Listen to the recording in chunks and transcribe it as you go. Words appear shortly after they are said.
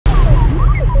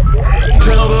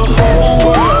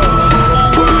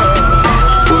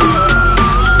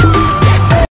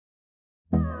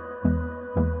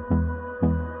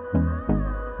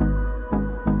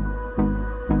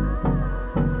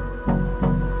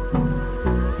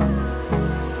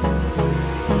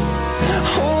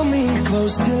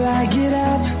close till I get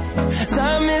up.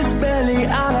 Time is barely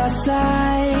on our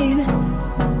side.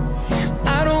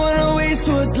 I don't wanna waste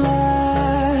what's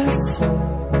left.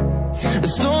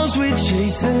 The storms we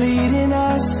chase are leading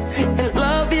us, and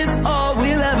love is all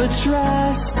we'll ever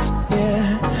trust. Yeah,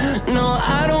 no,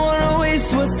 I don't wanna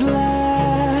waste what's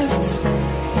left.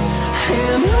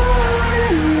 And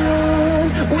on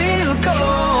we'll go,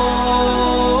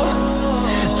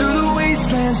 through the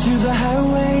wastelands, through the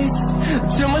highways,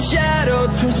 till my shadow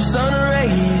turns to sun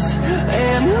rays.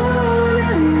 And on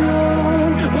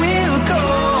we'll go,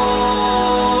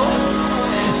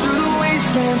 through the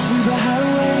wastelands, through the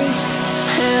highways,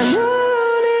 and on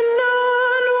we'll go.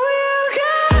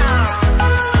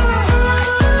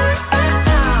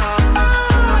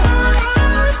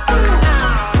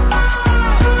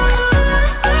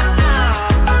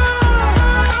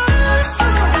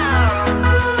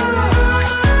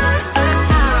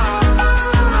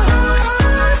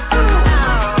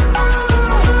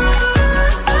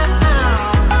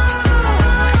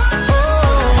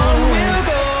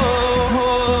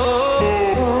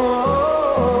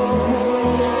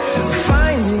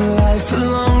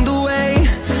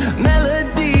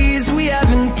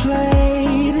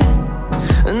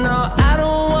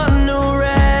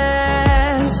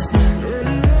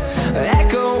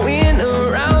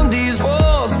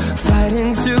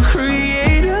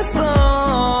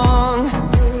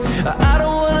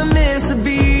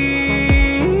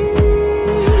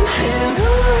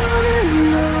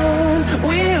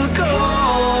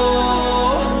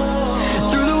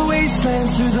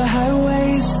 Through the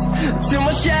highways, till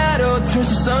my shadow turns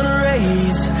to sun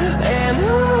rays. And